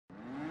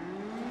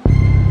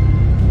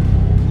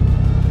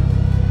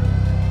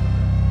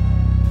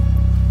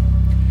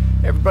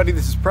Everybody,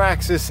 this is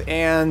Praxis,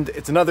 and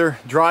it's another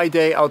dry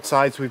day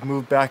outside, so we've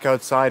moved back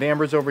outside.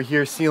 Amber's over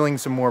here sealing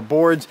some more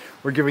boards.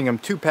 We're giving them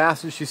 2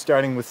 passes. She's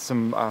starting with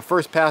some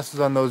first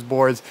passes on those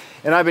boards,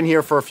 and I've been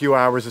here for a few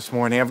hours this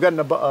morning. I've gotten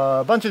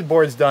a bunch of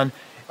boards done,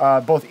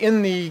 both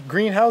in the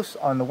greenhouse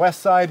on the west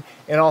side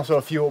and also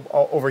a few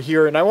over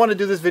here. And I want to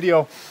do this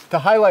video to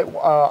highlight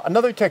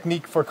another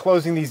technique for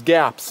closing these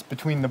gaps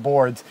between the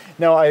boards.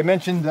 Now, I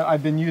mentioned that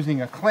I've been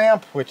using a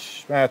clamp,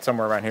 which that's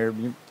somewhere around here.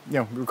 You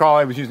know, recall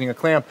I was using a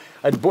clamp.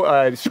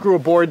 I'd screw a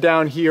board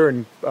down here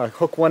and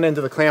hook one end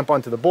of the clamp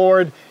onto the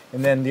board,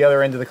 and then the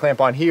other end of the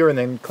clamp on here, and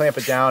then clamp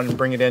it down and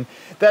bring it in.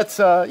 That's,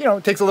 you know,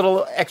 it takes a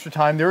little extra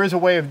time. There is a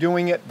way of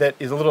doing it that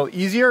is a little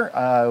easier,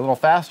 a little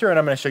faster, and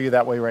I'm going to show you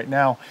that way right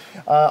now.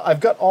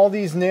 I've got all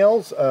these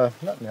nails,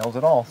 not nails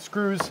at all,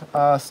 screws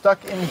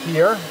stuck in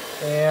here,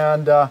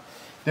 and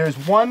there's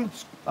one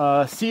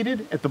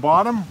seated at the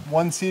bottom,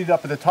 one seated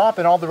up at the top,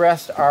 and all the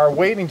rest are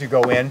waiting to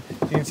go in.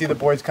 So you can see the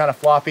board's kind of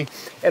floppy,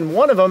 and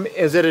one of them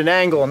is at an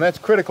angle, and that's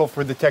critical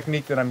for the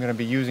technique that I'm going to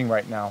be using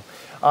right now.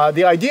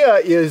 The idea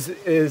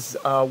is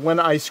when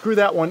I screw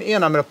that one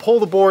in, I'm going to pull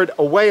the board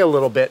away a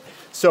little bit,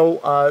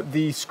 so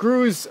the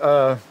screws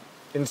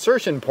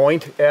insertion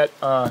point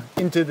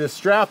into the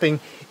strapping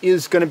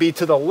is going to be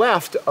to the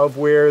left of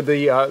where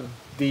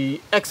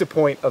the exit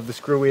point of the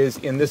screw is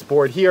in this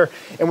board here.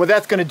 And what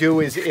that's going to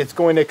do is it's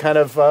going to kind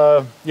of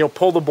you know,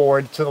 pull the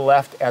board to the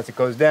left as it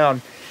goes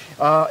down.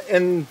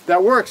 And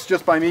that works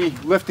just by me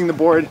lifting the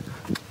board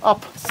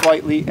up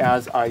slightly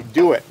as I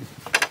do it.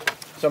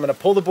 So I'm going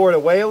to pull the board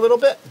away a little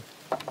bit.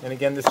 And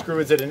again, the screw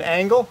is at an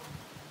angle.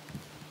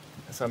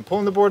 So I'm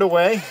pulling the board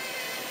away.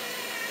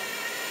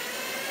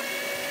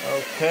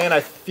 Okay, and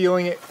I'm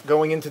feeling it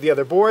going into the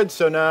other board.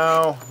 So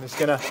now I'm just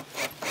going to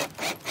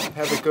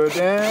have it go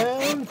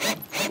down.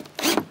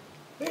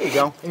 There you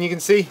go. And you can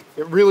see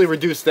it really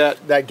reduced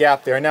that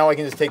gap there. Now I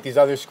can just take these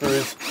other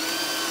screws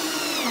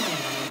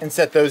and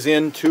set those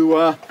in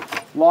to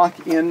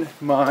lock in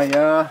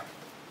my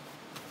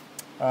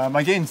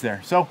my gains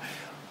there. So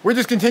we're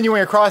just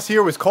continuing across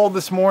here. It was cold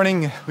this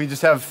morning.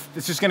 It's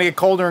just going to get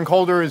colder and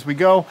colder as we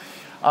go.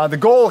 The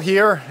goal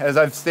here, as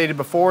I've stated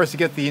before, is to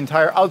get the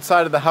entire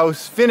outside of the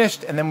house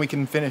finished, and then we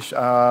can finish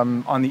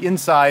on the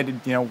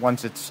inside, you know,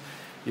 once it's,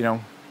 you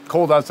know,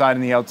 cold outside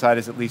and the outside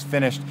is at least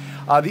finished.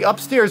 The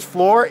upstairs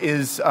floor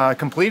is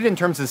completed in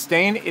terms of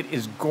stain. It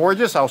is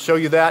gorgeous. I'll show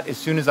you that as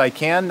soon as I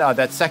can.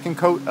 That second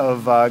coat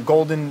of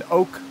golden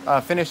oak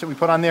finish that we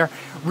put on there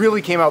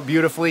really came out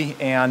beautifully,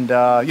 and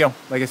you know,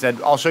 like I said,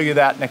 I'll show you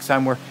that next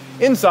time we're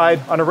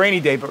inside on a rainy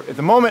day. But at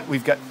the moment,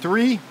 we've got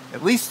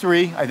at least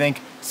three, I think,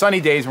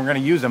 sunny days, and we're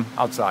going to use them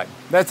outside.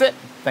 That's it.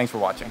 Thanks for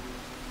watching.